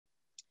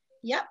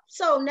Yep.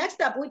 So next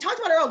up, we talked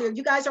about earlier,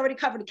 you guys already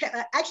covered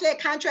it. Actually, at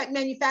contract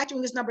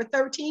manufacturing is number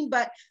 13,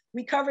 but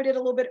we covered it a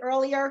little bit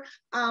earlier.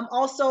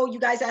 Also, you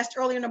guys asked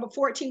earlier, number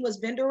 14 was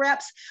vendor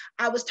reps.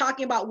 I was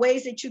talking about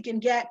ways that you can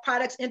get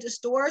products into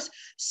stores.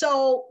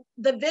 So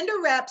the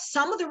vendor reps,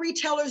 some of the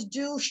retailers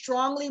do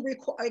strongly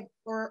require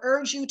or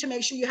urge you to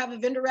make sure you have a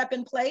vendor rep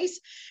in place.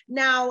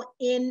 Now,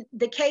 in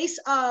the case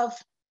of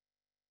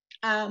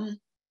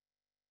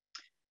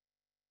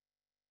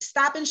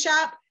Stop and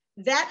Shop,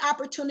 that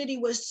opportunity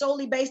was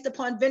solely based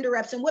upon vendor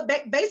reps. And what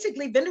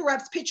basically vendor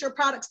reps pitch your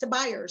products to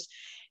buyers.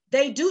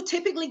 They do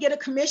typically get a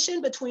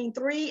commission between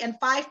 3 and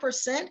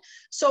 5%.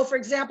 So for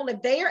example, if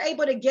they are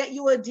able to get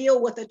you a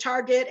deal with a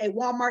Target, a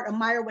Walmart, a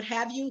Meijer, what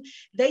have you,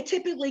 they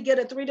typically get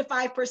a 3 to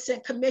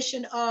 5%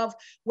 commission of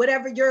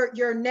whatever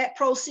your net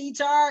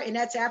proceeds are. And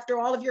that's after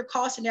all of your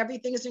costs and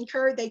everything is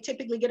incurred, they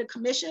typically get a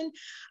commission.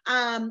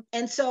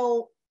 And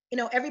so, you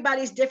know,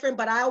 everybody's different,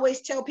 but I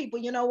always tell people,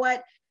 you know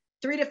what,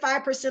 3 to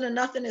 5% of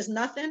nothing is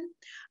nothing.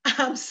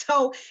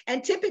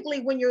 And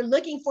typically when you're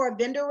looking for a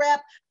vendor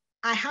rep,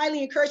 I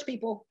highly encourage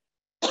people,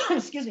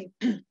 excuse me,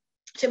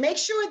 to make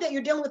sure that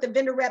you're dealing with a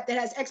vendor rep that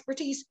has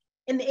expertise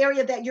in the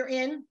area that you're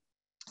in.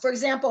 For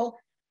example,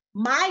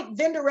 my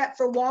vendor rep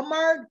for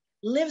Walmart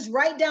lives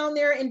right down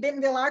there in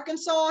Bentonville,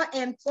 Arkansas,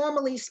 and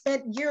formerly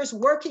spent years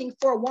working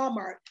for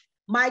Walmart.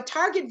 My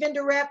Target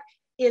vendor rep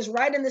is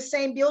right in the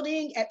same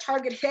building at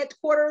Target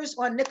headquarters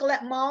on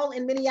Nicollet Mall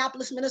in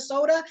Minneapolis,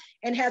 Minnesota,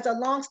 and has a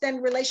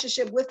long-standing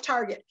relationship with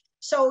Target.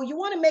 So you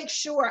want to make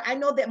sure, I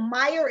know that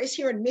Meijer is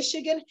here in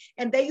Michigan,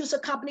 and they use a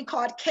company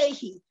called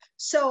Cahey.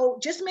 So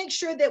just make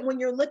sure that when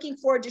you're looking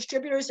for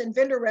distributors and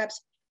vendor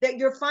reps, that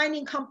you're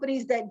finding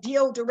companies that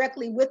deal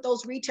directly with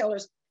those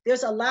retailers.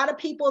 There's a lot of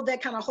people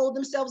that kind of hold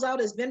themselves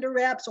out as vendor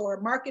reps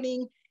or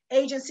marketing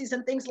agencies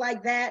and things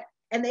like that.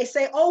 And they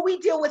say, oh, we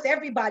deal with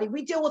everybody.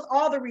 We deal with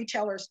all the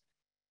retailers.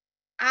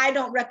 I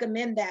don't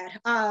recommend that.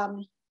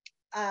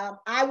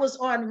 I was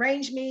on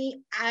Range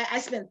Me. I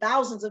spent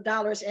thousands of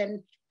dollars,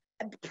 and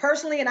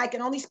personally, and I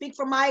can only speak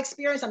from my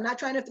experience, I'm not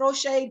trying to throw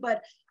shade,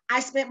 but I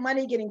spent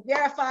money getting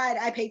verified.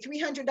 I paid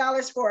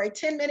 $300 for a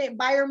 10-minute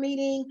buyer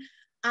meeting.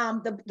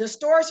 The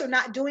stores are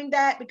not doing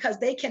that because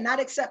they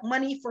cannot accept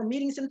money for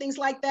meetings and things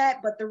like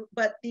that.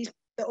 But the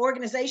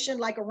organization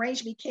like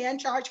Arrange Me can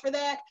charge for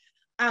that.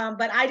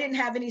 But I didn't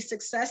have any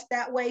success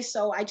that way.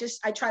 So I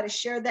try to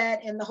share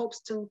that in the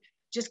hopes to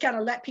just kind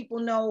of let people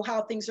know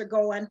how things are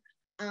going.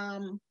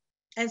 And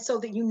so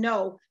that you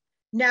know.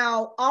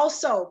 Now,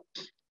 also,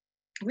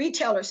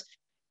 retailers,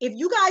 if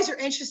you guys are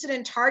interested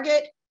in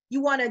Target, you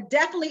want to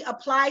definitely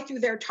apply through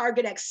their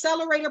Target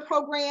Accelerator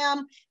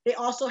program. They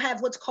also have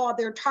what's called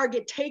their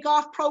Target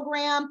Takeoff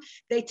program.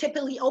 They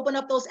typically open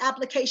up those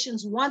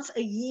applications once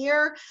a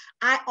year.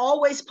 I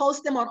always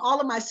post them on all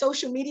of my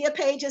social media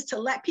pages to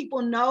let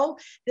people know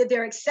that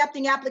they're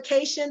accepting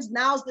applications.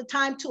 Now's the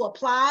time to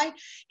apply.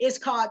 It's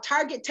called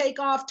Target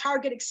Takeoff,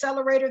 Target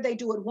Accelerator. They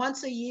do it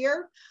once a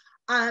year.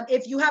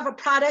 If you have a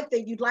product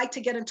that you'd like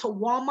to get into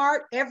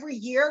Walmart, every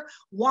year,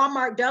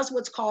 Walmart does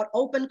what's called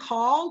open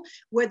call,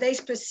 where they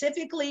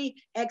specifically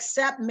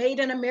accept made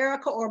in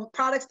America or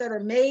products that are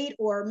made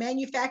or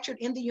manufactured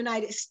in the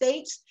United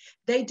States.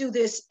 They do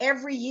this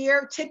every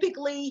year.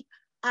 Typically,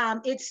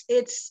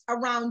 it's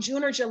around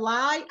June or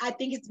July. I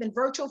think it's been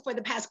virtual for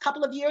the past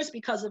couple of years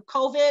because of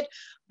COVID,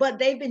 but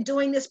they've been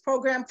doing this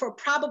program for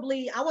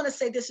probably, I want to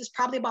say this is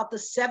probably about the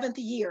 7th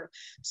year.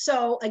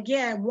 So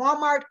again,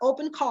 Walmart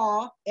open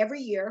call every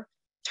year,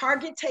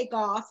 Target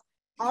Takeoff,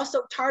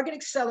 also Target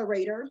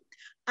Accelerator.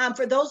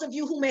 For those of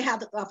you who may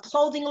have a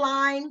clothing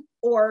line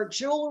or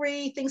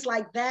jewelry, things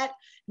like that,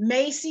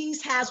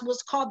 Macy's has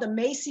what's called the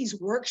Macy's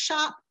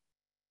Workshop.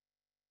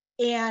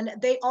 And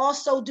they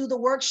also do the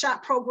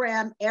workshop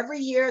program every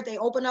year. They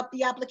open up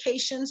the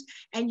applications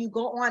and you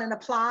go on and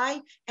apply.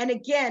 And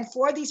again,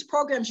 for these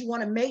programs, you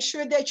want to make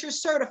sure that you're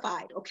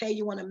certified. Okay,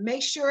 you want to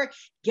make sure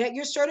get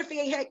your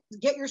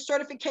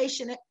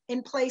certification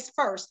in place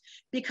first,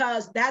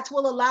 because that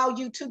will allow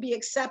you to be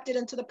accepted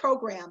into the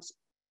programs.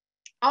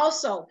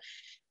 Also,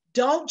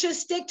 don't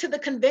just stick to the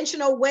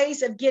conventional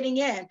ways of getting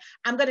in.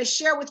 I'm going to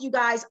share with you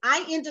guys,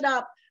 I ended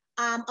up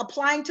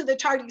applying to the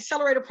Target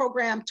Accelerator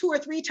program 2 or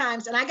 3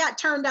 times, and I got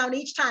turned down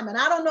each time. And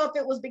I don't know if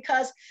it was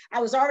because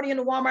I was already in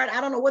the Walmart.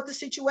 I don't know what the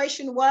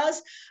situation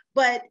was,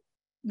 but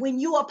when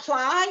you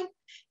apply,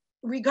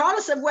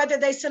 regardless of whether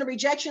they send a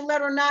rejection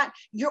letter or not,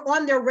 you're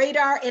on their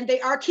radar and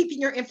they are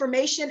keeping your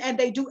information, and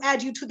they do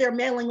add you to their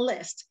mailing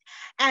list.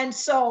 And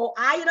so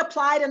I had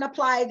applied and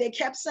applied. They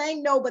kept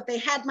saying no, but they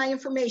had my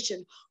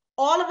information.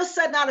 All of a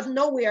sudden, out of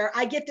nowhere,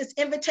 I get this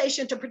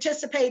invitation to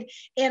participate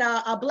in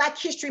a Black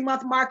History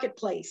Month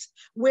marketplace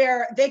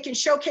where they can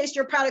showcase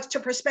your products to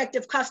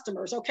prospective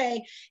customers,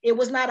 okay? It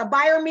was not a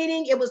buyer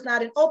meeting. It was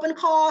not an open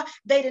call.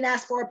 They didn't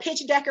ask for a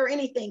pitch deck or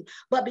anything.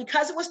 But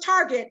because it was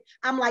Target,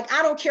 I'm like,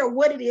 I don't care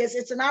what it is.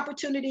 It's an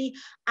opportunity.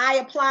 I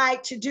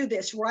applied to do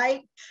this,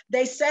 right?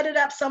 They set it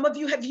up. Some of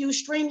you have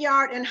used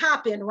StreamYard and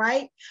Hopin,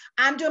 right?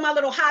 I'm doing my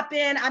little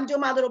Hopin. I'm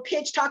doing my little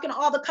pitch, talking to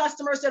all the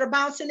customers that are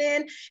bouncing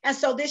in. And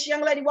so this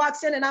young lady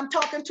walks in and I'm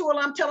talking to her,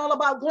 I'm telling her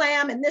about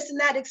glam and this and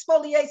that,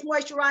 exfoliates,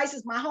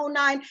 moisturizes, my whole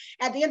nine.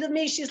 At the end of the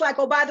meeting, she's like,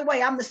 oh, by the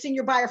way, I'm the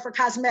senior buyer for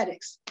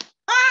cosmetics.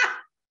 Ah!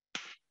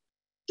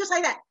 Just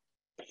like that.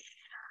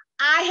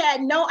 I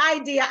had no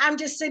idea. I'm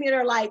just sitting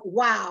there like,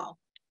 wow.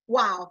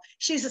 Wow.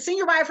 She's a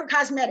senior buyer for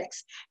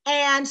cosmetics.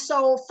 And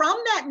so from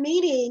that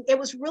meeting, it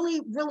was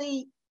really,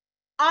 really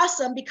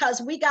awesome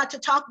because we got to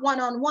talk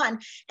one-on-one.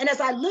 And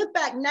as I look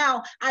back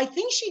now, I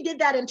think she did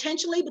that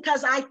intentionally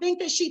because I think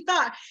that she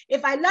thought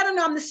if I let her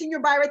know I'm the senior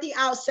buyer at the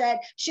outset,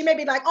 she may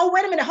be like, oh,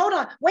 wait a minute, hold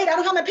on. Wait, I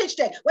don't have my pitch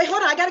deck. Wait,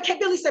 hold on. I got a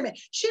capability statement.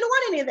 She didn't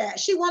want any of that.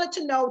 She wanted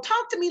to know,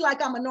 talk to me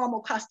like I'm a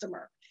normal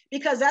customer,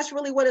 because that's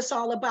really what it's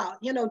all about.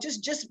 You know,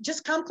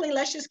 just come clean.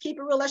 Let's just keep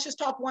it real. Let's just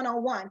talk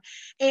one-on-one.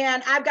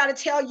 And I've got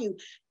to tell you,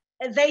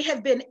 they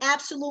have been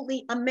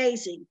absolutely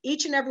amazing.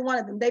 Each and every one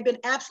of them, they've been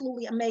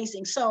absolutely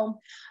amazing. So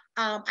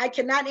I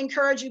cannot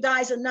encourage you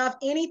guys enough.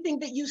 Anything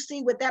that you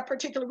see with that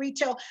particular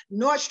retail,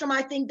 Nordstrom,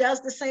 I think,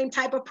 does the same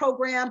type of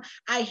program.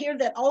 I hear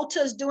that Ulta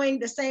is doing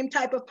the same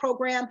type of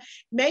program.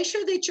 Make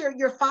sure that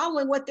you're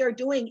following what they're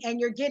doing and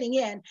you're getting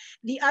in.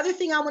 The other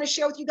thing I want to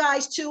share with you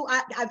guys too,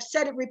 I've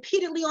said it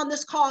repeatedly on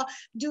this call,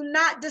 do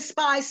not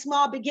despise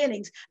small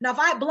beginnings. Now, if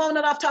I've blown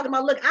it off talking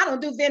about, look, I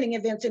don't do vending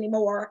events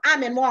anymore.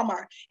 I'm in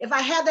Walmart. If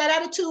I had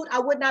that attitude, I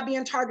would not be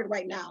in Target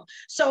right now.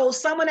 So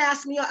someone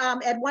asked me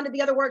at one of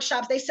the other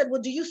workshops, they said,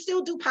 well, do you still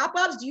do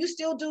pop-ups? Do you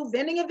still do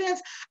vending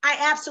events? I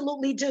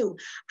absolutely do.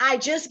 I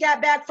just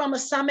got back from a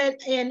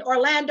summit in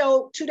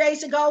Orlando 2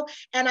 days ago,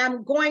 and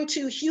I'm going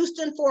to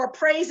Houston for a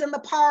Praise in the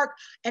Park,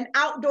 an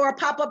outdoor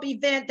pop-up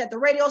event that the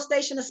radio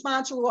station is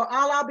sponsoring, where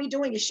all I'll be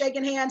doing is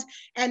shaking hands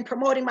and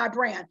promoting my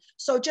brand.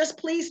 So just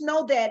please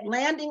know that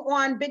landing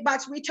on big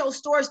box retail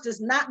stores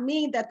does not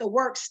mean that the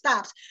work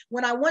stops.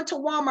 When I went to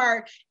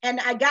Walmart and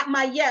I got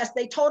my yes,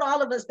 they told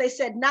all of us, they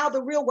said, now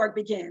the real work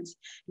begins.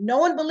 No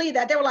one believed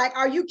that. They were like,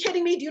 are you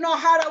kidding me? Do you know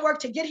how hard I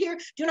worked to get here?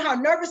 Do you know how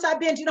nervous I've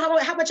been? Do you know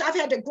how much I've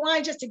had to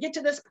grind just to get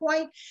to this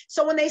point?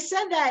 So when they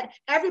said that,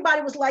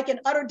 everybody was like in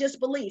utter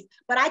disbelief.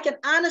 But I can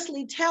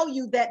honestly tell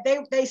you that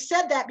they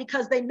said that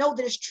because they know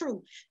that it's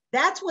true.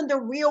 That's when the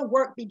real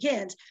work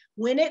begins.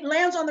 When it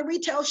lands on the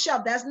retail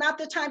shelf, that's not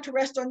the time to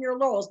rest on your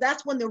laurels.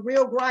 That's when the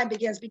real grind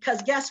begins,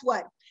 because guess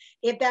what?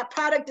 If that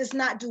product does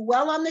not do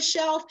well on the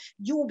shelf,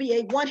 you will be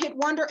a one-hit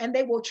wonder, and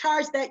they will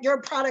charge your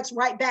products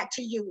right back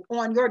to you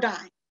on your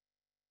dime.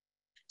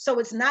 So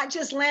it's not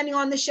just landing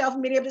on the shelf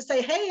and being able to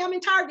say, hey, I'm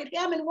in Target, hey,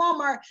 I'm in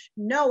Walmart.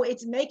 No,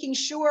 it's making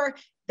sure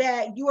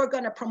that you are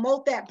going to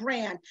promote that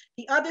brand.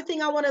 The other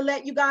thing I want to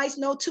let you guys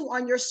know too,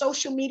 on your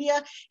social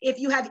media, if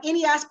you have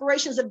any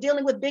aspirations of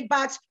dealing with big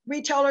box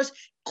retailers,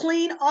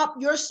 clean up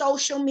your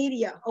social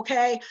media,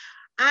 okay?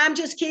 I'm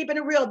just keeping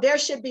it real. There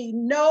should be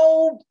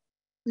no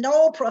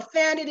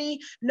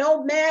profanity,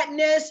 no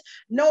madness,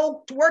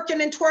 no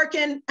twerking and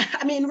twerking.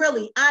 I mean,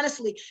 really,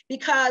 honestly,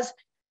 because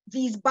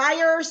these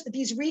buyers,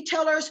 these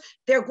retailers,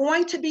 they're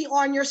going to be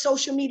on your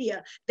social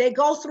media. They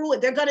go through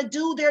it. They're going to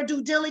do their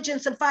due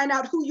diligence and find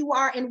out who you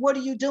are and what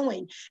are you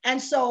doing.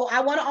 And so I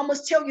want to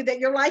almost tell you that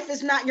your life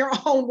is not your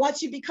own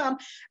once you become,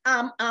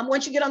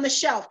 once you get on the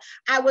shelf.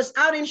 I was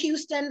out in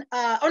Houston,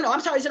 I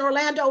was in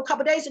Orlando a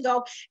couple of days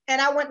ago, and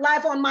I went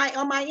live on my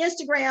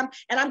Instagram,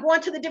 and I'm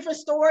going to the different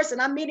stores,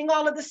 and I'm meeting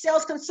all of the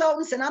sales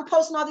consultants, and I'm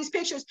posting all these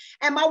pictures,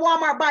 and my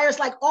Walmart buyers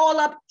like all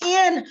up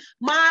in on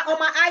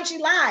my IG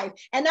live.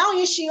 And not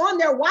only is she on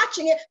there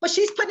watching it, but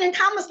she's putting in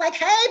comments like,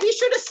 hey, be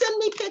sure to send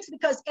me pics,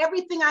 because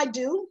everything I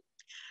do,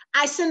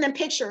 I send them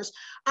pictures.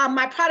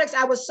 My products,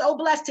 I was so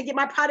blessed to get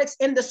my products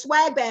in the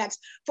swag bags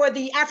for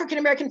the African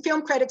American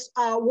Film Critics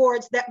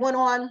Awards that went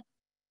on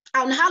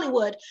out in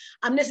Hollywood.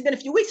 This has been a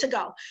few weeks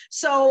ago.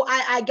 So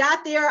I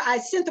got there, I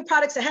sent the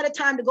products ahead of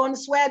time to go in the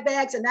swag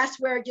bags, and that's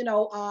where,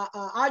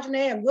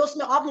 Audrey and Will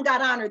Smith, all of them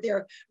got honored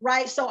there,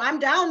 right? So I'm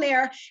down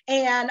there,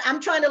 and I'm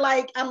trying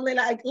to I'm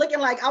looking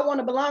like I want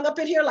to belong up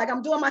in here, like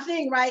I'm doing my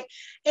thing, right?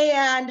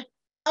 And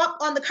up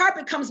on the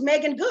carpet comes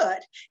Megan Good,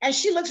 and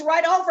she looks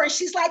right over, and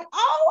she's like,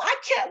 oh, I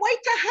can't wait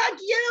to hug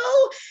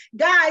you.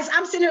 Guys,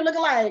 I'm sitting here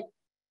looking like,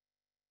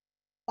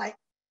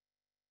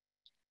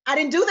 I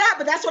didn't do that,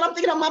 but that's what I'm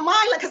thinking on my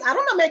mind, because I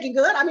don't know Megan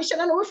Good. I mean, she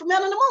don't know we're from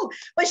Man on the Moon,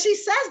 but she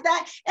says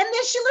that, and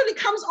then she literally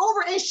comes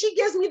over and she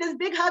gives me this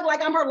big hug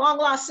like I'm her long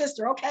lost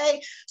sister,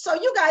 okay? So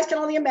you guys can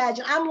only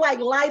imagine, I'm like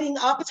lighting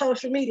up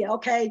social media,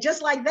 okay?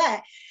 Just like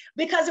that,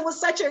 because it was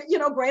such a,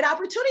 great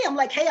opportunity. I'm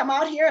like, hey, I'm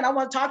out here and I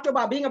want to talk to her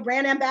about being a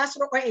brand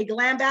ambassador, or a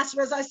glam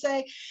ambassador, as I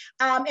say.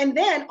 And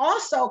then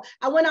also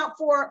I went out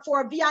for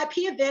a VIP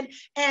event,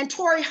 and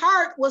Tori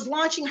Hart was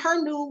launching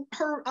her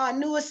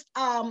newest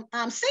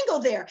single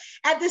there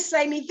at this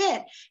same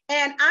event.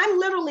 And I'm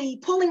literally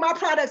pulling my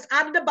products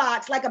out of the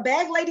box like a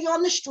bag lady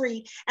on the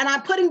street, and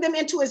I'm putting them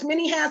into as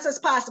many hands as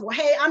possible.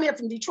 Hey, I'm here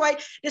from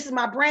Detroit. This is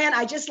my brand.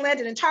 I just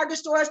landed in Target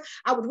stores.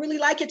 I would really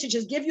like it to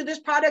just give you this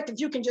product. If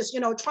you can just,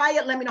 try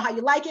it, let me know how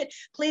you like it.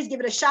 Please give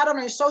it a shout out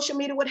on your social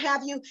media, what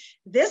have you.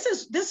 This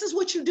is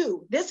what you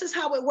do. This is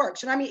how it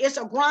works. And I mean, it's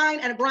a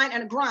grind and a grind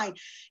and a grind.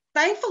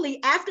 Thankfully,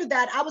 after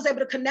that, I was able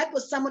to connect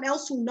with someone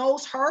else who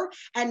knows her.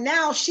 And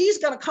now she's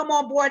going to come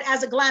on board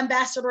as a Glam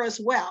ambassador as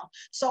well.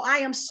 So I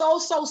am so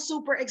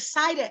super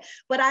excited.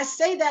 But I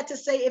say that to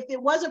say, if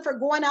it wasn't for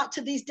going out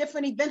to these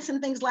different events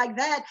and things like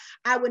that,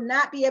 I would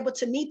not be able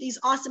to meet these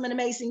awesome and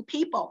amazing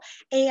people.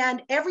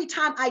 And every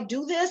time I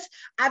do this,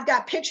 I've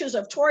got pictures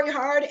of Tori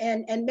Hart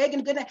and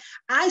Megan Goodnight.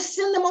 I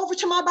send them over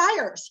to my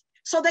buyers,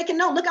 so they can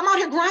know, look, I'm out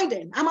here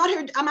grinding. I'm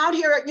out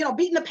here, you know,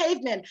 beating the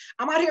pavement.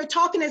 I'm out here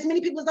talking to as many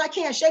people as I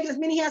can, shaking as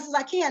many hands as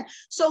I can.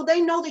 So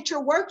they know that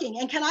you're working.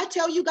 And can I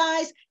tell you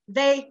guys,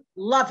 they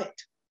love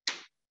it.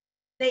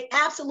 They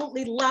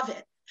absolutely love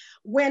it.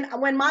 When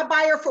my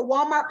buyer for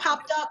Walmart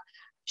popped up,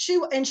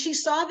 she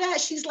saw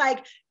that, she's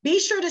like, be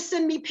sure to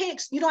send me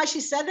pics. You know why she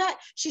said that?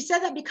 She said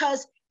that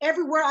because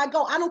everywhere I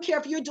go, I don't care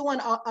if you're doing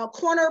a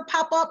corner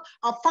pop-up,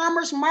 a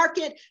farmer's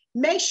market,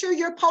 make sure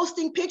you're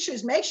posting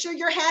pictures, make sure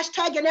you're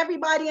hashtagging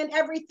everybody and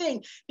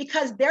everything,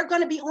 because they're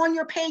going to be on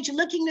your page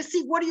looking to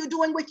see, what are you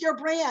doing with your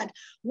brand?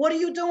 What are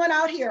you doing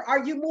out here?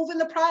 Are you moving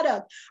the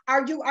product?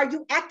 Are you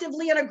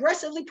actively and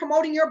aggressively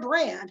promoting your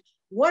brand?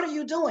 What are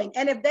you doing?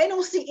 And if they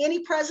don't see any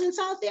presence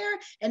out there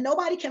and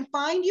nobody can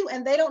find you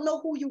and they don't know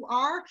who you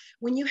are,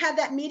 when you have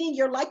that meeting,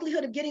 your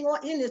likelihood of getting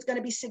on in is going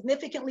to be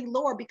significantly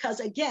lower,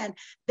 because again,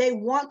 they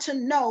want to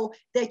know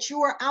that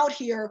you are out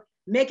here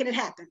making it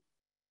happen.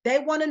 They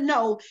want to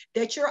know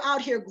that you're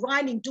out here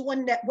grinding,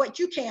 doing that, what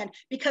you can,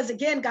 because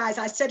again, guys,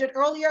 I said it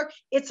earlier,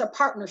 it's a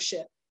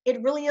partnership.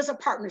 It really is a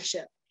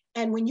partnership.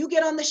 And when you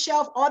get on the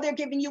shelf, all they're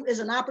giving you is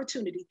an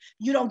opportunity.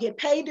 You don't get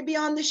paid to be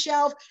on the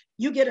shelf.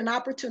 You get an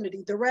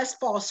opportunity. The rest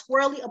falls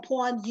squarely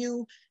upon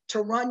you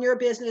to run your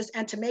business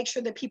and to make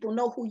sure that people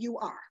know who you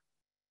are.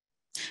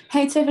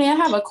 Hey, Tiffany, I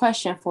have a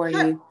question for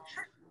Sure. you.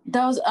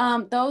 Those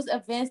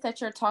events that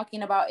you're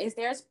talking about, is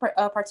there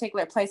a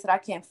particular place that I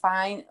can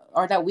find,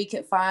 or that we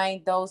could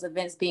find those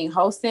events being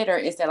hosted, or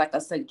is there like a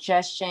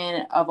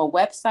suggestion of a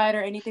website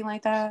or anything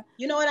like that?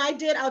 You know what I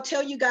did? I'll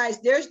tell you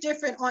guys, there's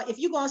different, if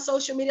you go on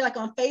social media, like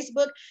on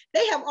Facebook,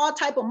 they have all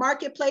type of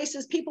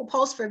marketplaces. People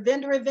post for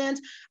vendor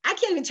events. I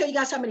can't even tell you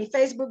guys how many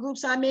Facebook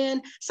groups I'm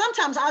in.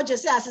 Sometimes I'll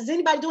just ask, is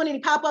anybody doing any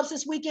pop-ups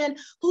this weekend?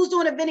 Who's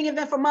doing a vending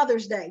event for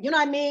Mother's Day? You know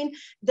what I mean?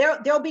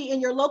 They'll be in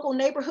your local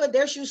neighborhood.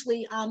 There's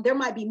usually, there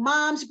might be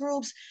moms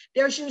groups.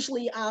 There's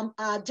usually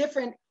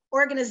different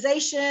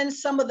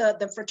organizations, some of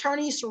the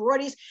fraternities,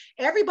 sororities,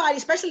 everybody,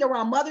 especially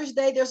around Mother's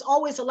Day, there's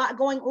always a lot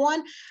going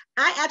on.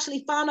 I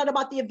actually found out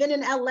about the event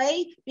in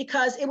LA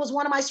because it was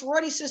one of my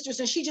sorority sisters,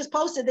 and she just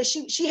posted that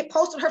she had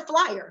posted her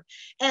flyer.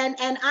 And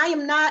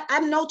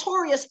I'm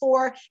notorious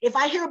for, if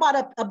I hear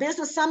about a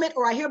business summit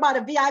or I hear about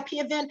a VIP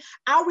event,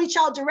 I'll reach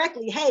out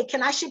directly. Hey,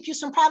 can I ship you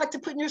some product to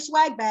put in your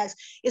swag bags?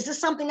 Is this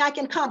something I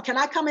can come? Can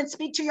I come and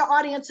speak to your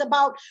audience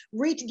about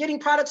getting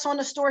products on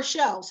the store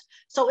shelves?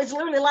 So it's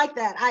literally like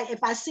that.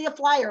 If I see a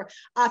flyer,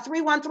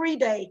 313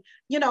 day,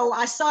 you know,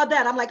 I saw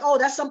that. I'm like, oh,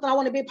 that's something I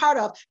want to be a part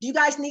of. Do you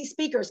guys need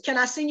speakers? Can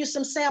I send you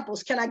some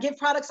samples? Can I give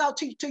products out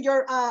to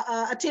your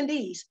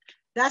attendees?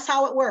 That's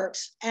how it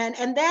works. And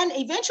then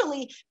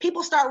eventually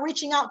people start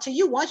reaching out to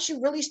you. Once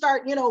you really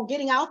start, you know,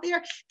 getting out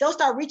there, they'll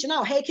start reaching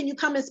out. Hey, can you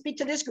come and speak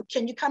to this group?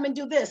 Can you come and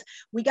do this?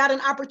 We got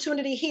an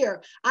opportunity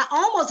here. I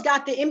almost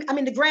got the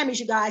Grammys,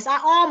 you guys. I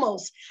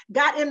almost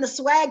got in the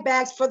swag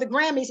bags for the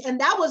Grammys.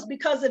 And that was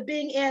because of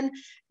being in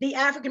the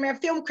African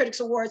American Film Critics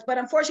Awards. But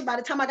unfortunately, by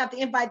the time I got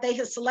the invite, they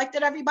had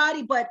selected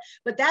everybody. But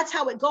that's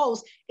how it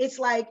goes. It's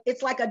like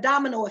a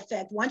domino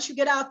effect. Once you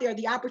get out there,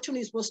 the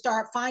opportunities will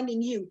start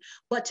finding you.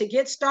 But to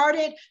get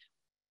started,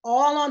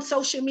 all on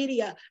social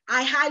media,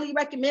 I highly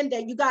recommend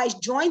that you guys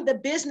join the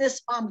business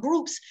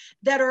groups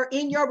that are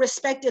in your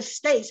respective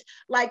states.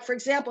 Like, for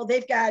example,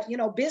 they've got, you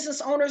know,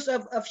 business owners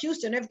of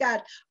Houston. They've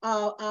got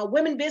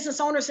women business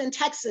owners in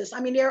Texas. I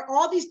mean, there are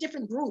all these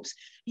different groups.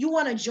 You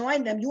want to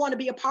join them. You want to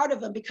be a part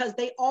of them because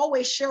they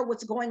always share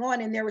what's going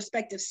on in their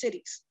respective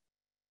cities.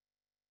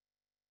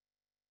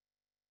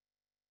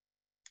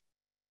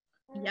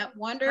 Yep,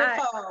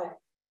 wonderful. Hi.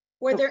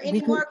 Were there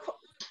any more?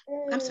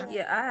 I'm sorry.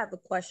 Yeah, I have a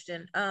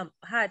question.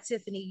 Hi,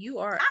 Tiffany. You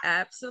are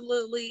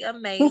absolutely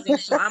amazing.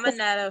 So I'm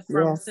Annetta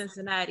from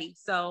Cincinnati.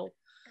 So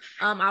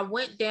I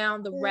went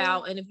down the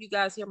route, and if you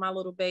guys hear my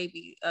little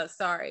baby,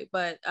 sorry,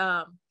 but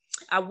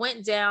I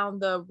went down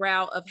the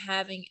route of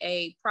having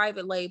a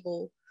private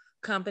label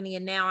company,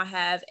 and now I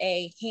have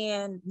a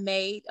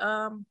handmade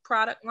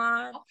product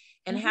line.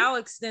 And how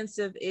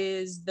extensive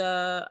is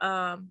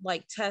the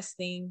like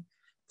testing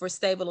for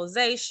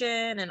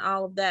stabilization and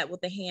all of that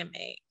with the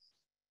handmade?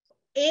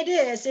 It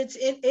is.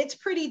 It's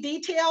pretty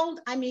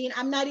detailed. I mean,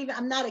 I'm not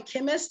a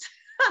chemist,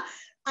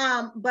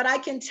 but I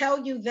can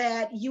tell you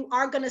that you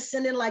are going to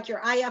send in like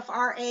your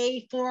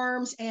IFRA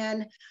forms,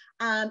 and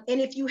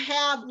if you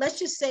have, let's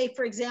just say,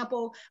 for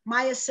example,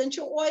 my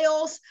essential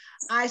oils,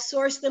 I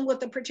source them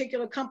with a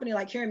particular company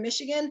like here in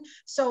Michigan.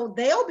 So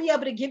they'll be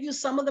able to give you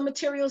some of the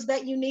materials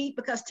that you need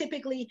because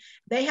typically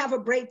they have a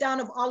breakdown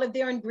of all of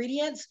their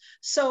ingredients.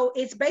 So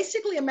it's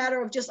basically a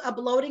matter of just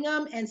uploading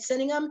them and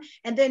sending them,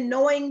 and then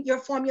knowing your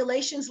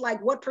formulations,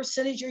 like what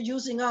percentage you're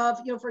using of,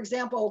 you know, for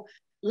example,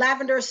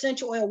 lavender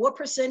essential oil, what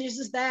percentage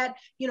is that?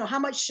 You know, how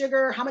much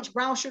sugar, how much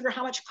brown sugar,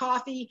 how much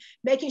coffee,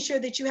 making sure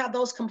that you have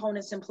those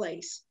components in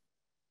place.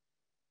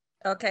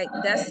 Okay,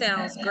 that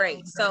sounds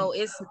great. So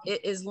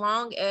as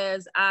long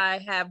as I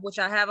have, which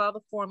I have all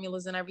the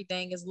formulas and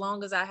everything, as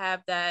long as I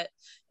have that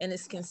and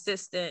it's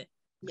consistent,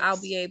 yes,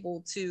 I'll be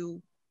able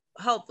to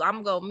hope,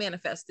 I'm going to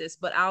manifest this,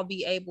 but I'll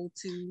be able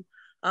to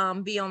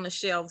be on the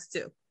shelves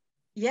too.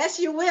 Yes,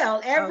 you will.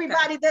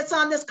 Everybody that's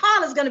on this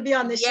call is going to be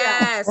on the show.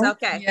 Yes,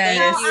 okay.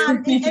 Yes.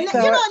 Thank you. And you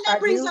know, and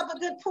that brings up a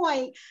good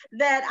point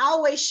that I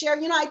always share.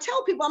 You know, I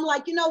tell people, I'm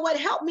like, you know what,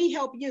 help me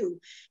help you.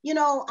 You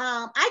know,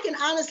 I can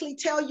honestly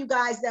tell you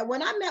guys that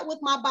when I met with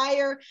my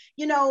buyer,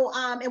 you know,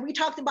 and we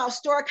talked about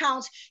store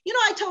accounts, you know,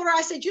 I told her,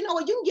 I said, you know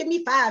what, you can give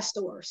me 5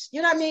 stores.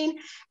 You know what I mean?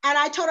 And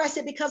I told her, I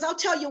said, because I'll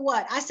tell you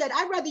what, I said,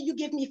 I'd rather you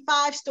give me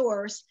 5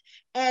 stores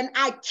and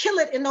I kill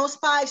it in those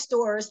 5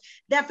 stores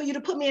than for you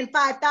to put me in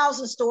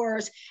 5,000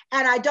 stores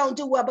and I don't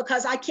do well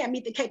because I can't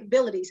meet the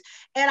capabilities.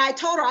 And I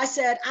told her, I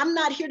said, I'm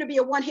not here to be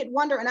a one-hit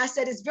wonder. And I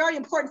said, it's very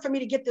important for me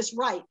to get this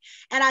right.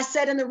 And I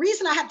said, and the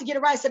reason I have to get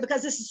it right, I said,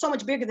 because this is so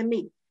much bigger than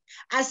me.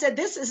 I said,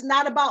 this is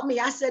not about me.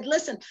 I said,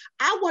 listen,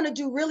 I want to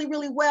do really,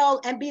 really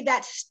well and be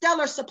that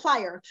stellar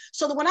supplier.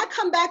 So that when I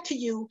come back to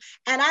you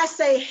and I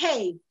say,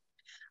 hey,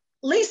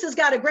 Lisa's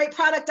got a great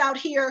product out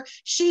here.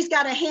 She's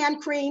got a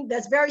hand cream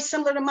that's very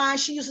similar to mine.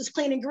 She uses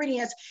clean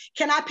ingredients.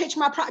 Can I pitch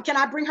my product? Can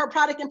I bring her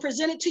product and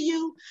present it to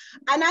you?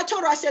 And I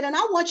told her, I said, and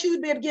I want you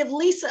to be able to give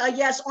Lisa a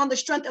yes on the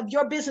strength of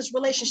your business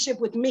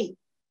relationship with me.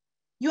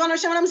 You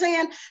understand what I'm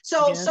saying?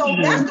 So, yes. So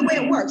that's the way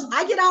it works.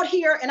 I get out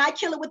here and I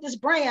kill it with this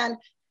brand.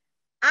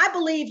 I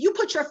believe you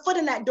put your foot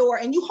in that door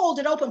and you hold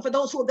it open for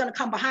those who are going to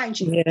come behind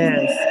you.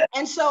 Yes.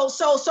 And so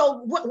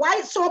why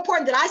it's so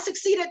important that I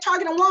succeed at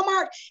Target and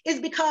Walmart is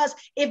because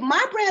if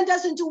my brand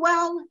doesn't do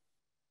well,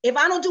 if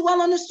I don't do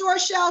well on the store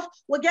shelf,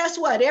 well, guess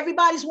what?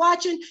 Everybody's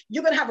watching.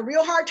 You're going to have a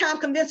real hard time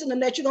convincing them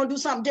that you're going to do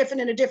something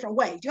different in a different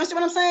way. Do you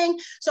understand what I'm saying?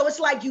 So it's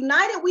like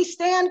united we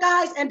stand,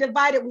 guys, and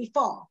divided we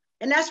fall.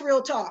 And that's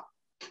real talk.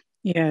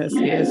 Yes,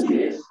 yes.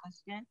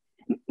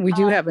 We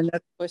do have another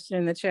question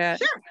in the chat.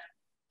 Sure.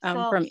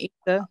 From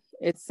Issa.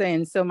 It's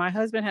saying, so my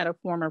husband had a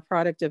former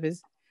product of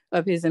his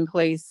in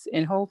place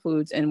in Whole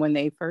Foods, and when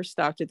they first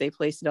stocked it, they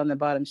placed it on the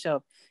bottom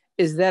shelf.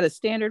 Is that a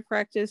standard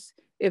practice?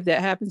 If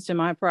that happens to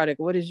my product,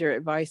 what is your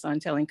advice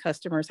on telling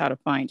customers how to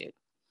find it?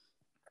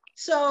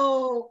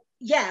 So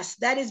yes,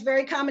 that is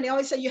very common. They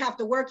always say you have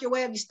to work your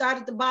way up. You start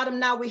at the bottom,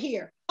 now we're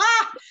here.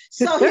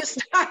 So you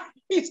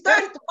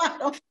start at the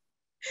bottom.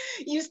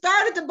 You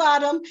start at the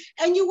bottom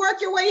and you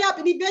work your way up,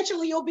 and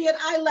eventually you'll be at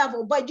eye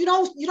level. But you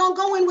don't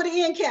go in with an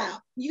end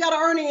cap. You got to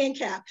earn an end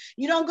cap.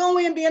 You don't go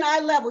in being eye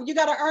level. You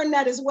got to earn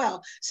that as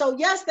well. So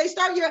yes, they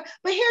start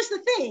but here's the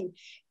thing.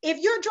 If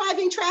you're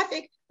driving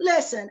traffic,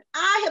 listen,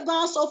 I have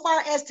gone so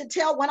far as to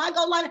tell when I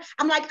go line,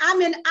 I'm like,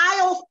 I'm in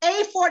aisle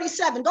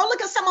A47. Go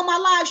look at some of my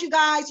lives, you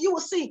guys. You will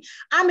see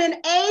I'm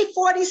in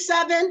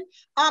A47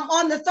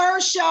 on the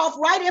 3rd shelf,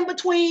 right in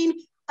between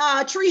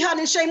Tree Hut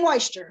and Shea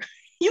Moisture.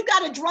 You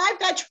got to drive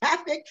that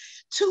traffic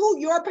to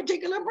your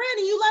particular brand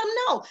and you let them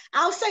know.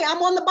 I'll say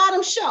I'm on the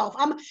bottom shelf.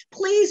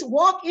 Please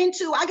walk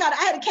into, I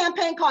had a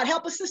campaign called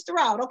Help a Sister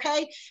Out,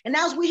 okay? And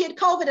as we hit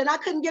COVID and I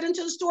couldn't get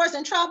into the stores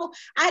and travel,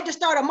 I had to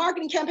start a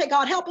marketing campaign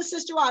called Help a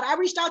Sister Out. I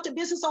reached out to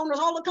business owners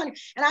all the country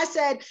and I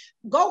said,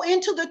 go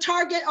into the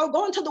Target or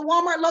go into the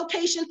Walmart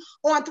location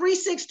on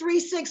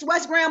 3636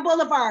 West Grand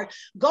Boulevard.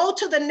 Go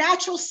to the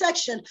natural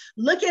section.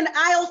 Look in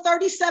aisle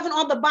 37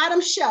 on the bottom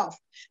shelf.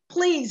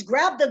 Please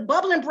grab the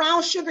bubbling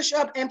brown sugar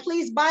syrup and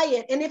please buy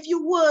it. And if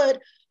you would,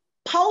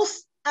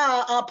 post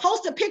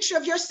a picture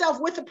of yourself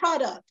with the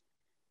product.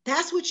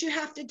 That's what you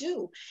have to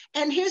do.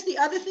 And here's the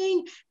other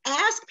thing.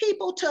 Ask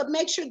people to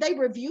make sure they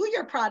review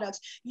your products.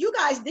 You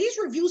guys, these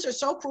reviews are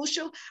so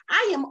crucial.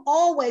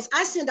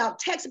 I send out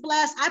text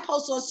blasts. I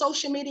post on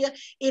social media.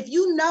 If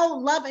you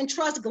know, love, and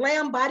trust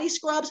Glam Body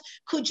Scrubs,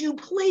 could you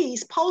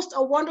please post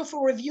a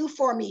wonderful review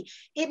for me?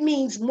 It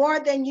means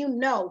more than you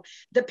know.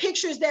 The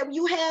pictures that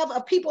you have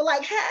of people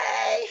like,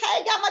 hey,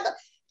 got my,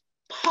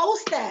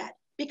 post that.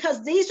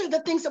 Because these are the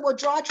things that will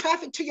draw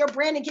traffic to your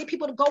brand and get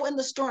people to go in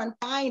the store and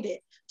find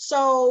it.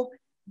 So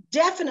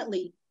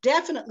definitely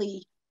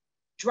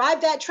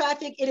drive that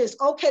traffic. It is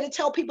okay to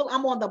tell people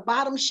I'm on the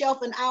bottom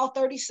shelf in aisle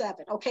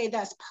 37. Okay,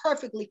 that's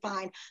perfectly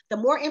fine. The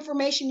more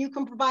information you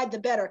can provide, the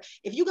better.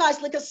 If you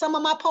guys look at some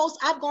of my posts,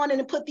 I've gone in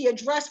and put the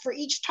address for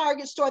each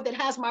Target store that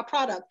has my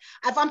product.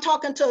 If I'm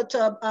talking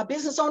to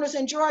business owners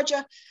in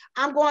Georgia,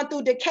 I'm going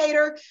through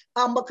Decatur,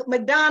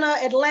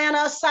 McDonough,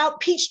 Atlanta, South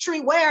Peachtree,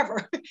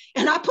 wherever,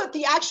 and I put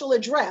the actual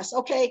address.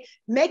 Okay,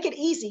 make it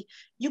easy.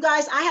 You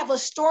guys, I have a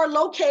store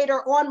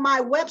locator on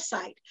my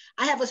website.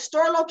 I have a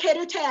store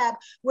locator tab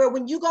where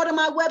when you go to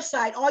my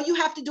website, all you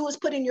have to do is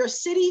put in your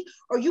city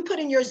or you put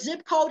in your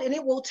zip code and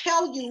it will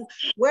tell you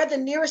where the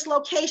nearest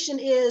location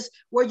is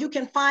where you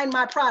can find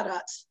my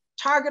products,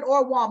 Target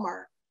or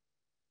Walmart.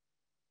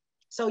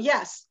 So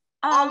yes,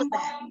 all of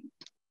that.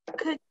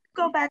 Could you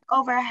go back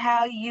over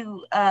how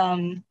you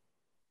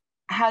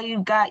how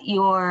you got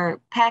your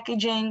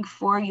packaging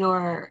for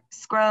your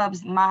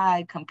scrubs,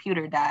 my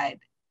computer died.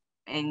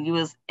 And you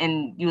was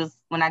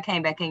when I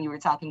came back in, you were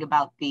talking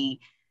about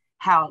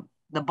how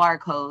the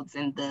barcodes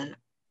and the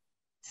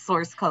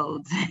source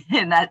codes,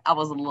 and I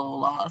was a little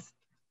lost.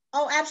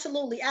 Oh,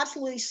 absolutely.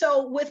 Absolutely.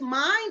 So with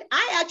mine,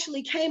 I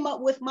actually came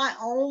up with my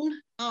own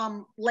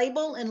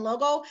label and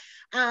logo.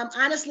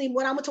 Honestly,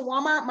 when I went to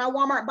Walmart, my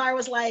Walmart buyer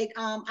was like,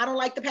 I don't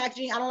like the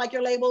packaging. I don't like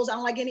your labels. I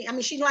don't like any, I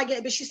mean, she didn't like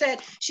it, but she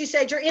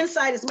said, your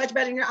inside is much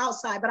better than your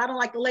outside, but I don't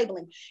like the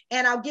labeling.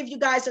 And I'll give you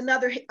guys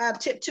another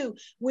tip too.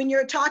 When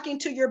you're talking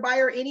to your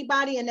buyer,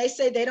 anybody, and they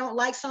say they don't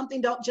like something,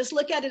 don't just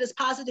look at it as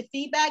positive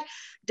feedback.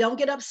 Don't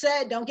get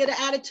upset. Don't get an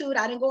attitude.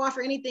 I didn't go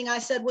offer anything. I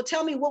said, well,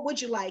 tell me, what would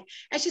you like?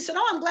 And she said,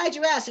 oh, I'm glad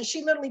you asked. And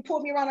she literally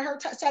pulled me around on her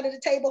side of the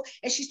table,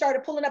 and she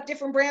started pulling up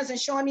different brands and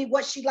showing me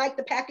what she liked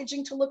the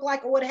packaging to look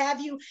like or what have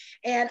you.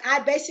 And I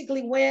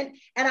basically went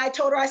and I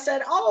told her, I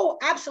said, oh,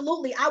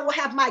 absolutely. I will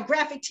have my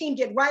graphic team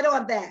get right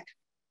on that.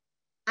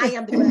 I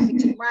am the graphic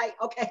team, right?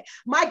 Okay.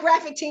 My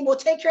graphic team will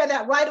take care of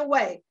that right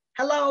away.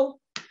 Hello.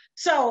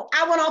 So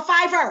I went on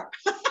Fiverr.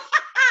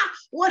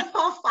 Went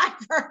on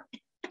Fiverr.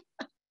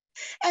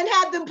 And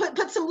had them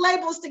put some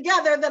labels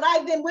together that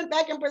I then went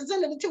back and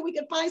presented until we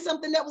could find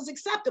something that was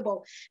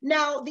acceptable.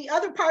 Now, the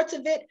other parts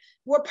of it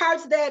were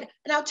parts that,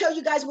 and I'll tell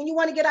you guys, when you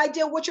want to get an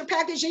idea what your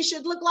packaging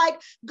should look like,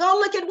 go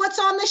look at what's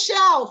on the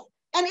shelf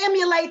and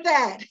emulate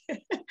that.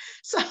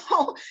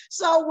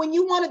 So when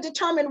you want to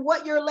determine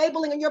what your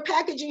labeling and your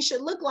packaging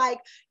should look like,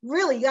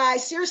 really,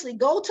 guys, seriously,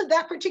 go to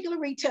that particular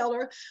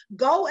retailer,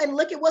 go and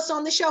look at what's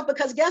on the shelf,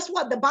 because guess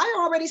what? The buyer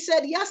already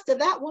said yes to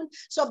that one.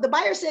 So if the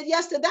buyer said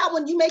yes to that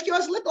one, you make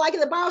yours look like it,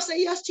 the buyer will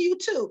say yes to you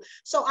too.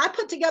 So I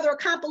put together a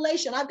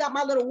compilation. I've got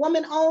my little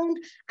woman owned.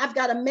 I've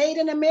got a made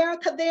in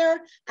America there.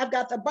 I've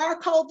got the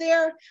barcode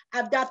there.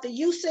 I've got the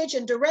usage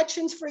and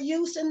directions for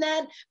use in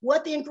that,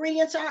 what the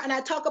ingredients are. And I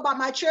talk about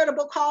my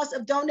charitable cause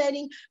of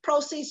donating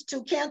proceeds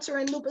to cancer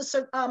and lupus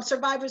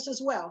survivors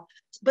as well.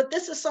 But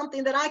this is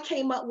something that I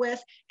came up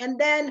with. And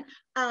then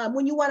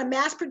when you want to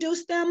mass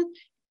produce them,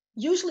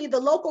 usually the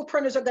local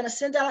printers are going to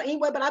send out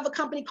anyway, but I have a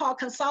company called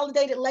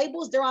Consolidated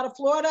Labels. They're out of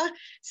Florida,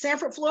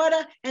 Sanford,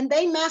 Florida, and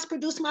they mass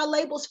produce my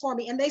labels for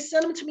me, and they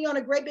send them to me on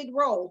a great big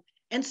roll.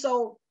 And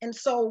so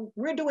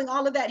we're doing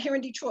all of that here in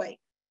Detroit.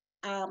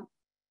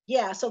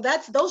 Yeah, so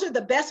those are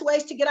the best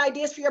ways to get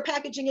ideas for your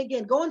packaging.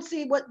 Again, go and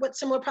see what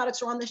similar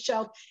products are on the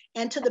shelf,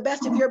 and to the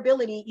best of your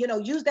ability,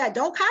 use that.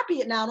 Don't copy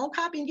it now. Don't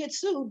copy and get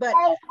sued, but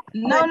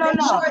make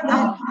sure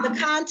that the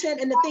content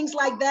and the things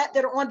like that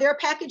are on their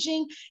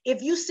packaging.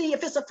 If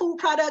it's a food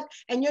product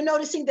and you're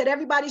noticing that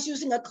everybody's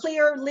using a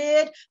clear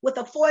lid with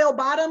a foil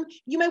bottom,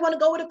 you may want to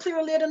go with a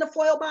clear lid and a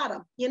foil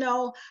bottom.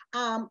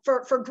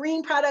 For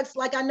green products,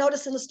 like I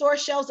noticed in the store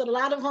shelves that a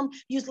lot of them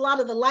use a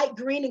lot of the light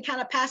green and kind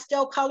of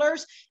pastel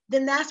colors,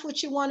 then that's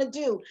what you want to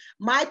do.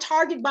 My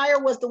target buyer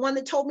was the one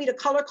that told me to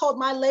color code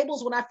my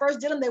labels. When I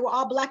first did them, they were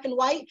all black and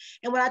white.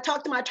 And when I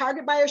talked to my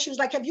target buyer, she was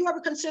like, have you ever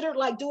considered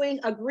like doing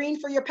a green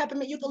for your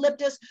peppermint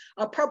eucalyptus,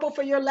 a purple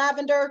for your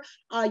lavender,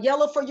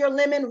 yellow for your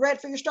lemon, red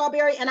for your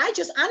strawberry? And I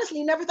just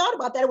honestly never thought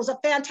about that. It was a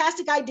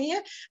fantastic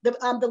idea.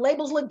 The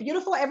labels look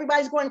beautiful.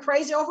 Everybody's going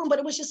crazy over them, but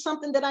it was just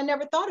something that I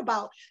never thought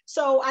about.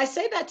 So I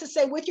say that to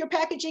say, with your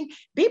packaging,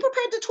 be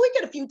prepared to tweak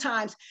it a few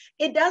times.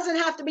 It doesn't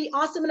have to be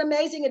awesome and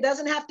amazing. It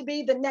doesn't have to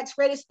be the next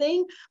greatest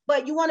thing,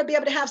 but you want to be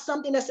able to have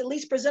something that's at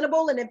least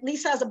presentable and at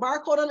least has a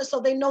barcode on it,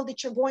 so they know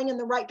that you're going in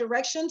the right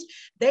directions.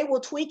 They will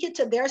tweak it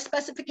to their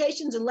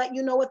specifications and let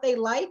you know what they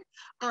like.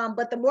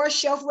 But the more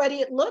shelf ready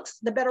it looks,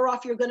 the better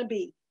off you're going to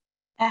be.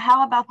 And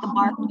how about the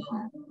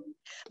barcode?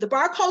 The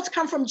barcodes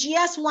come from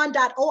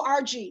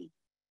gs1.org.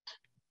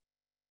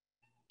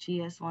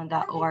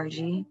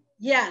 gs1.org.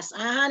 Yes,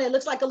 it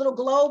looks like a little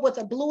globe with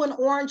a blue and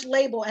orange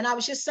label. And I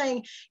was just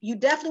saying, you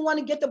definitely want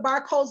to get the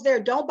barcodes there.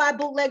 Don't buy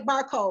bootleg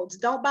barcodes.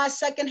 Don't buy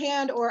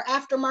secondhand or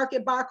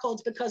aftermarket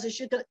barcodes, because it's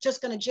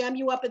just going to jam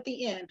you up at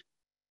the end.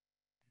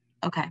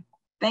 Okay,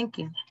 thank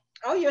you.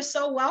 Oh, you're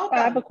so welcome.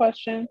 I have a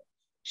question.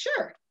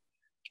 Sure.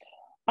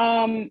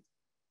 And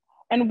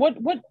what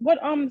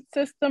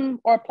system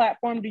or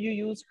platform do you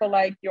use for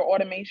like your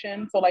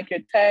automation? So like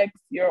your text,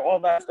 all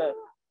that stuff.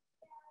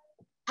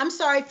 I'm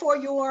sorry, for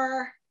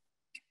your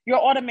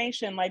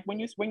automation, like when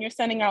you're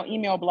sending out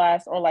email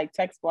blasts or like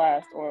text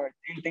blasts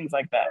and things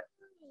like that.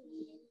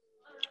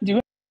 Do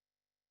you?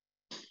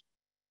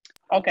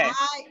 Okay.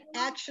 I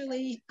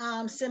actually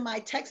send my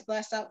text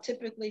blasts out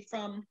typically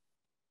from.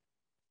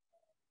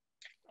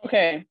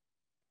 Okay.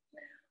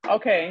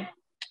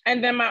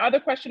 And then my other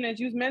question is,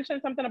 you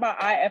mentioned something about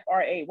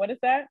IFRA. What is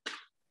that?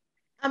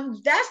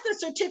 That's the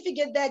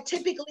certificate that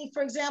typically,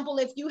 for example,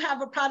 if you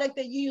have a product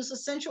that you use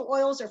essential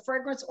oils or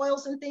fragrance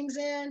oils and things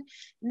in,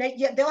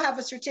 they'll have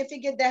a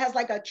certificate that has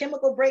like a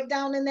chemical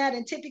breakdown in that.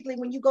 And typically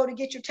when you go to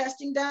get your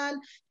testing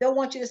done, they'll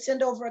want you to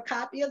send over a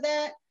copy of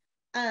that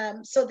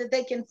so that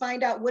they can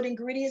find out what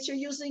ingredients you're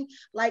using.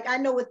 Like I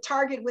know with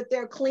Target, with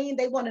their clean,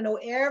 they want to know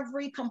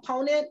every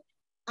component,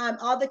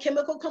 all the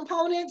chemical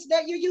components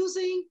that you're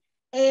using.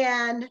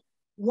 And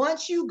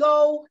once you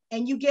go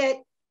and you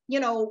get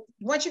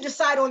once you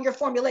decide on your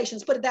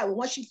formulations, put it that way,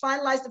 once you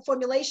finalize the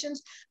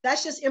formulations,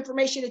 that's just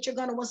information that you're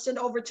going to want to send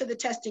over to the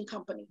testing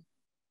company.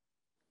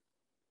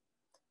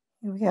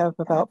 We have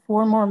about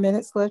 4 more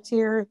minutes left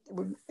here.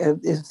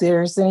 If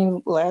there's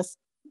any last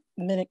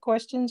minute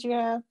questions you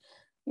have,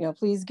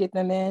 please get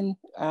them in.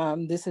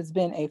 This has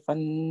been a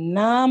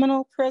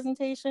phenomenal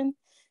presentation.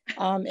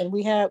 And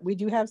we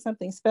do have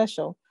something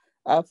special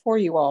for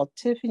you all.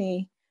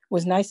 Tiffany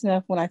was nice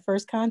enough when I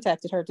first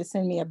contacted her to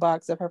send me a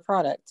box of her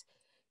product.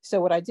 So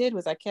what I did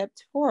was I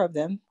kept 4 of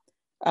them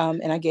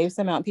and I gave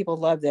some out, and people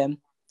love them.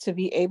 To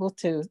be able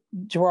to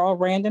draw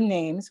random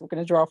names, we're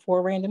going to draw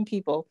 4 random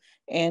people,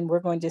 and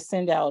we're going to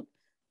send out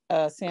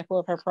a sample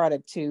of her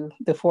product to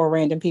the 4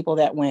 random people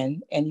that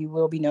win, and you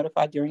will be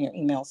notified during your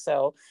email.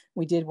 So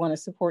we did want to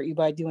support you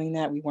by doing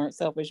that. We weren't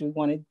selfish. We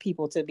wanted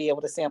people to be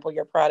able to sample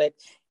your product,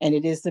 and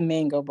it is the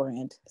Mango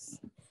brand.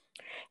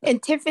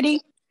 And Tiffany,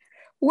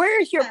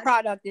 where is your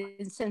product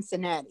in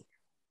Cincinnati?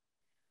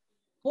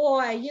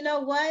 Boy, you know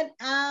what?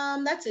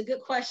 That's a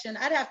good question.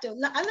 I'd have to,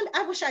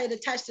 I wish I had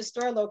attached the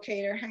store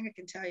locator. I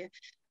can tell you,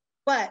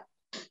 but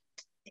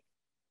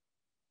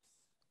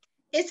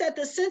it's at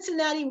the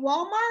Cincinnati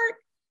Walmart.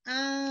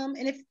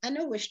 And if I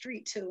know which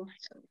street too.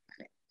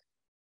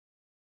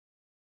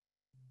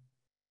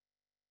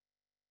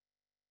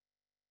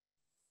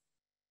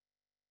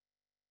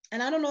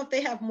 And I don't know if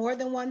they have more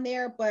than one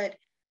there, but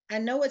I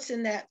know it's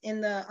in the,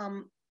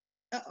 no,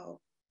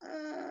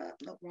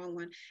 wrong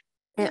one.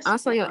 And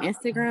also your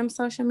Instagram,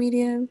 social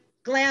media.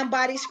 Glam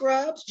Body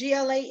Scrubs,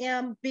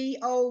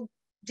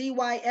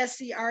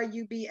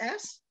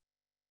 GLAMBODYSCRUBS.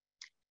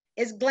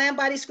 It's Glam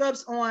Body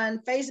Scrubs on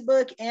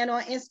Facebook and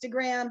on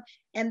Instagram.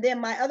 And then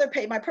my other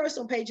page, my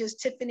personal page is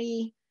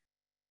Tiffany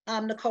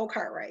Nicole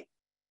Cartwright.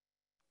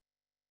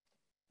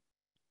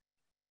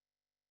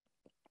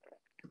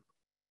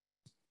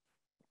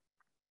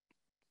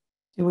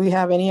 Do we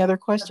have any other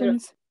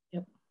questions?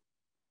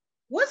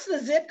 What's the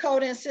zip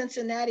code in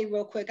Cincinnati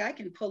real quick? I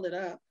can pull it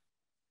up.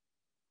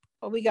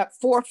 Well, we got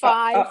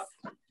 4-5.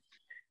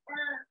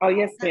 Oh,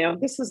 yes, ma'am.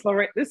 This is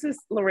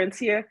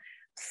Laurentia,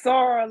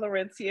 Sora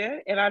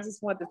Laurentia. And I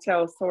just want to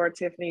tell Sora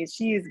Tiffany,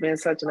 she's been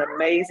such an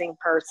amazing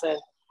person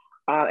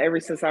ever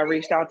since I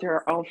reached out to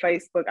her on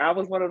Facebook. I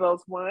was one of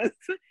those ones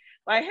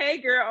like, hey,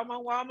 girl, I'm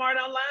on Walmart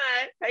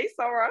online. Hey,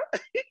 Sora,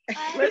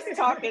 let's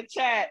talk and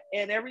chat.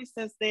 And ever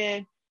since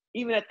then,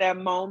 even at that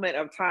moment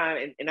of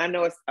time, and I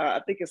know it's, I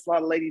think it's a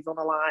lot of ladies on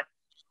the line,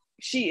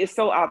 she is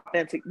so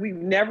authentic. We've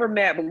never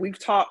met, but we've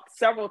talked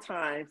several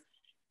times.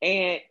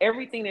 And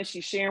everything that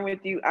she's sharing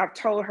with you, I've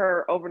told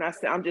her over, and I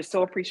said, I'm just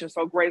so appreciative,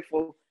 so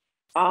grateful.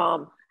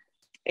 And,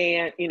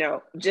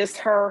 just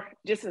her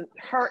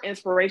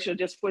inspiration,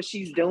 just what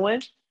she's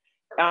doing,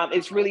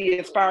 it's really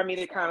inspired me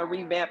to kind of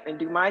revamp and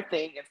do my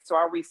thing. And so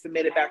I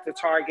resubmitted back to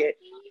Target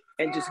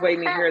and just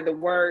waiting to hear the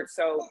word.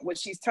 So what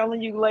she's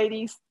telling you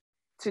ladies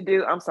to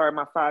do, I'm sorry,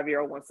 my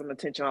 5-year-old wants some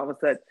attention all of a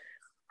sudden.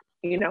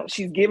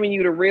 She's giving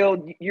you the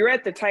real, you're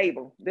at the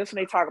table. This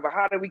when they talk about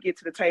how do we get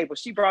to the table.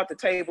 She brought the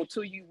table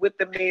to you with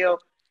the meal,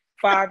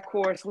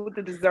 5-course, with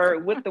the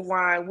dessert, with the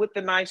wine, with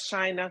the nice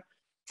china.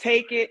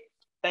 Take it.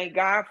 Thank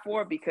God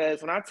for it,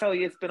 because when I tell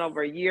you it's been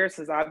over a year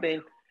since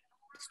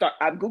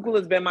Google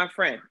has been my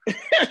friend.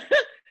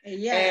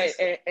 Yes.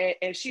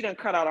 And she done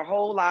cut out a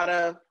whole lot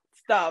of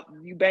stuff.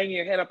 You bang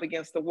your head up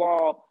against the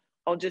wall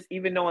on just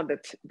even knowing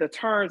the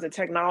terms and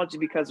technology,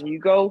 because when you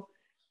go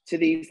to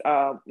these,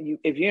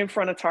 if you're in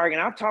front of Target,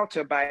 and I've talked to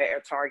her about it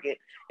at Target,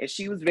 and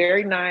she was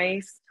very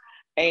nice,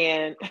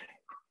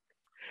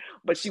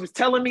 but she was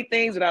telling me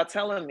things without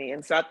telling me.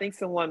 And so I think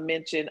someone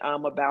mentioned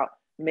about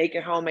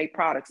making homemade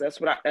products.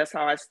 That's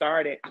how I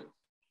started.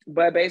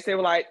 But basically,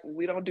 we're like,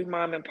 we don't do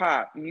mom and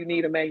pop. You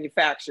need a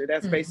manufacturer.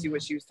 That's basically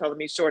what she was telling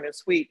me, short and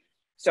sweet.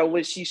 So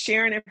when she's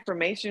sharing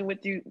information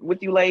with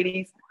you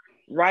ladies,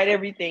 write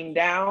everything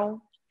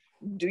down,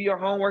 do your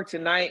homework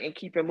tonight, and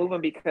keep it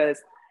moving,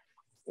 because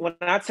when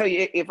I tell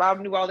you, if I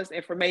knew all this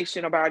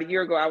information about a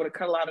year ago, I would have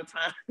cut a lot of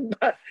time,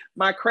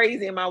 my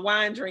crazy and my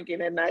wine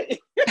drinking at night.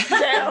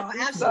 Oh,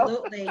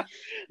 absolutely.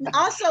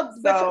 Also,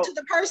 but to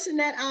the person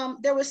that,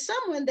 there was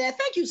someone that,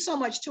 thank you so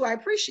much too, I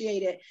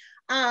appreciate it.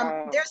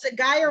 There's a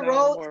Geyer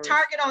Road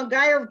Target on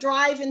Geyer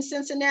Drive in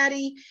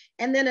Cincinnati,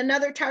 and then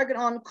another Target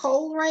on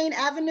Coleraine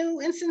Avenue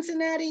in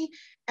Cincinnati.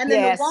 And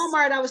then the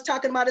Walmart I was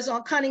talking about is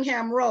on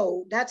Cunningham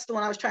Road. That's the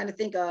one I was trying to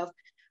think of.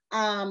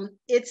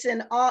 It's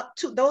in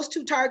those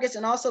 2 Targets,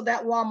 and also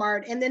that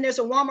Walmart. And then there's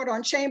a Walmart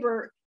on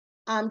Chamber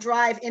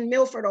Drive in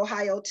Milford,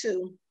 Ohio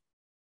too.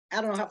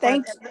 I don't know how far.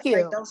 Thank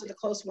you. Like those are the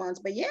close ones,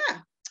 but yeah,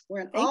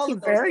 we're in all. Thank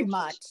you very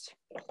much.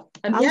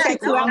 I'll check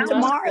you out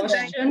tomorrow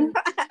then.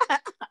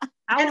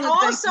 And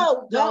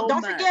also,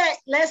 don't forget,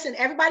 listen,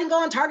 everybody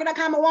go on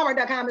Target.com and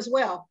Walmart.com as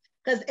well.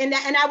 And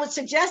I would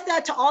suggest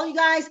that to all you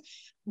guys.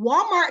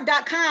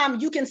 Walmart.com,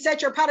 you can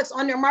set your products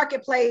on their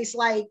marketplace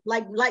like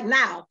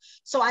now.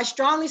 So I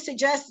strongly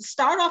suggest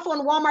start off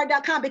on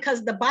Walmart.com,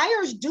 because the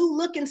buyers do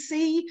look and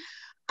see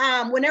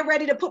when they're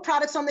ready to put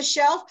products on the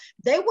shelf,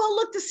 they will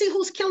look to see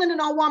who's killing it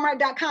on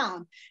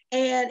Walmart.com.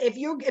 And if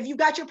you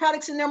got your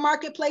products in their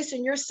marketplace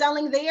and you're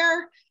selling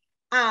there,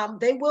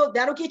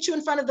 that'll get you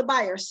in front of the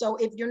buyer. So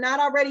if you're not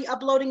already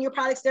uploading your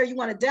products there, you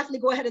want to definitely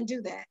go ahead and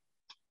do that.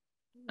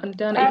 And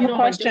Dana, if you don't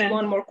mind, just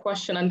one more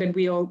question, and then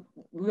we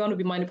want to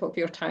be mindful of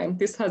your time.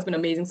 This has been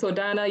amazing. So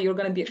Dana, you're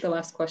going to be the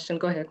last question.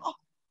 Go ahead.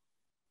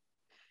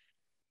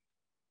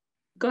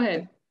 Go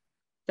ahead,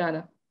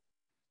 Dana.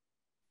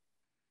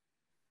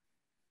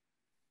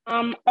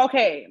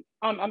 Okay.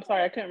 I'm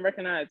sorry, I couldn't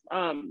recognize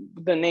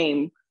the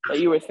name that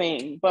you were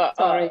saying, but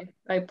sorry,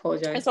 I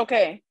apologize. It's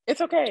okay.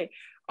 It's okay.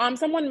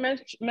 Someone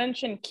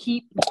mentioned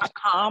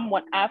keep.com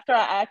after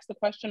I asked the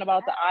question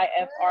about the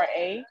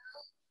IFRA.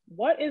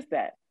 What is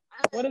that?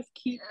 What is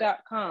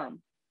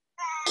keep.com?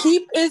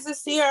 Keep is a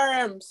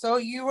CRM. So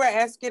you were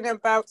asking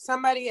about,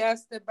 somebody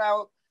asked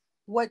about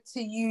what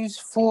to use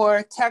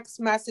for text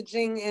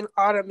messaging and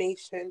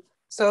automation.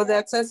 So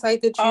that's a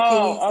site that you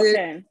can use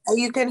it.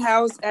 You can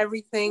house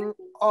everything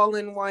all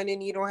in one,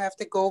 and you don't have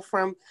to go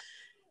from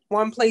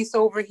one place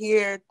over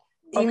here,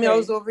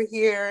 emails over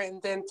here,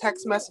 and then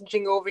text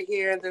messaging over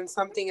here, and then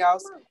something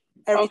else.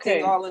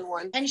 Everything all in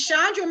one. And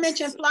Chandra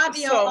mentioned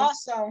Flavio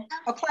also.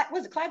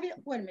 Was it Flavio?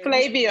 Wait a minute.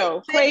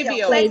 Flavio.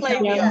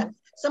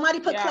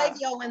 Somebody put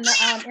Flavio in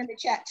the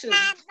chat too.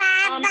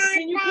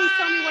 Can you please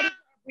tell me what is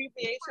the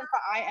abbreviation for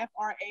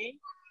IFRA?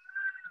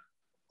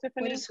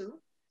 Tiffany? What is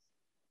who?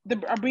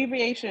 The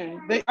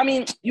abbreviation. I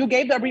mean, you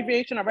gave the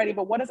abbreviation already,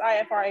 but what does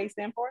IFRA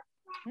stand for?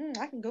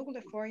 I can Google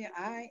it for you.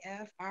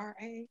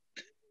 IFRA.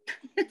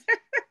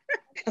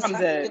 I'm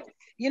dead.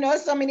 You know,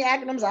 so many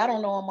acronyms, I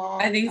don't know them all.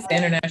 I think it's the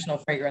International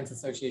Fragrance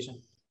Association.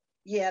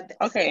 Yeah.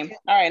 Okay.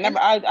 All right.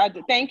 I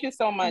thank you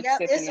so much. Yeah,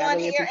 Tiffany. it's on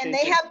here, and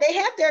they have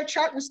their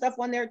chart and stuff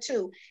on there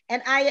too.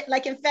 And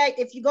in fact,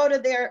 if you go to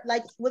their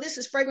this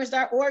is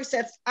fragrance.org,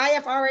 says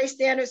IFRA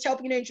standards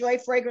helping you to enjoy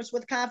fragrance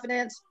with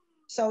confidence.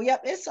 So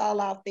yep, it's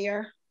all out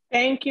there.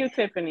 Thank you,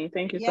 Tiffany.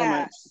 Thank you so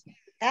much.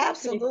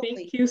 Absolutely.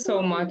 Thank you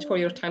so much for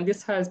your time.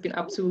 This has been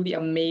absolutely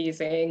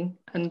amazing,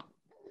 and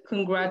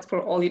congrats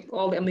for all the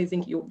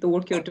amazing the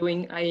work you're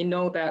doing. I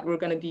know that we're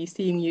going to be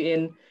seeing you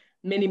in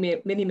many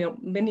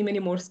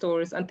more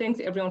stores. And thanks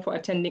everyone for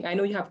attending. I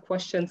know you have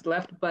questions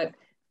left, but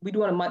we do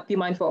want to be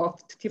mindful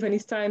of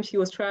Tiffany's time. She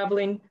was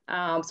traveling,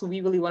 so we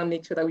really want to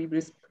make sure that we be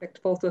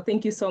respectful. So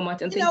thank you so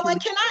much. And you know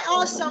what? Can I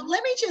also I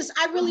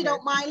really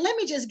don't mind. Let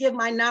me just give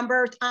my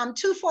number: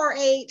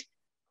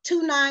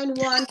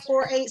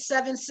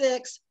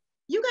 248-291-4876.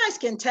 You guys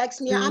can text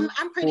me. I'm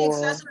pretty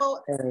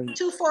accessible.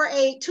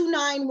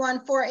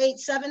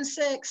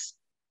 248-291-4876.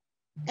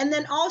 And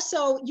then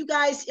also, you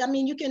guys, I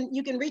mean, you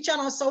can reach out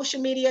on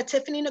social media,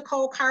 Tiffany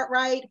Nicole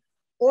Cartwright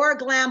or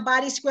Glam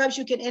Body Scrubs.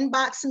 You can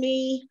inbox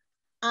me.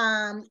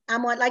 I'm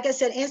on, like I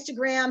said,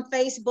 Instagram,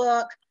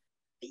 Facebook.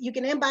 You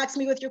can inbox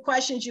me with your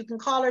questions. You can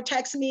call or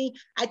text me.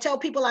 I tell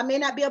people I may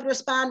not be able to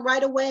respond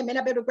right away. I may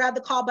not be able to grab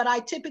the call, but I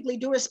typically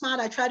do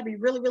respond. I try to be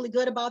really, really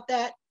good about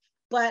that.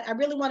 But I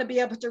really want to be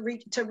able to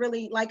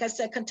really, like I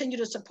said, continue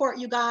to support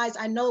you guys.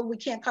 I know we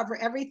can't cover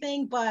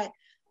everything, but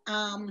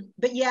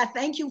yeah,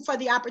 thank you for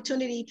the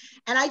opportunity.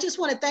 And I just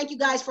want to thank you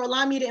guys for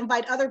allowing me to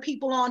invite other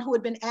people on who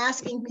had been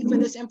asking me for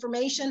this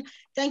information.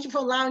 Thank you for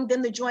allowing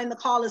them to join the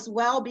call as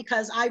well,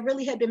 because I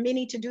really had been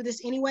meaning to do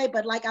this anyway.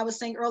 But like I was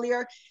saying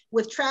earlier,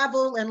 with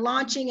travel and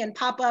launching and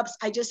pop-ups,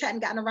 I just hadn't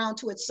gotten around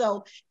to it.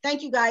 So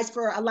thank you guys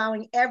for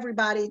allowing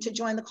everybody to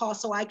join the call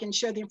so I can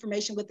share the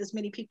information with as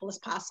many people as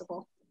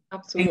possible.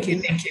 Absolutely.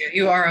 Thank you.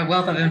 You are a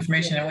wealth of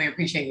information and we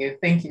appreciate you.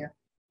 Thank you.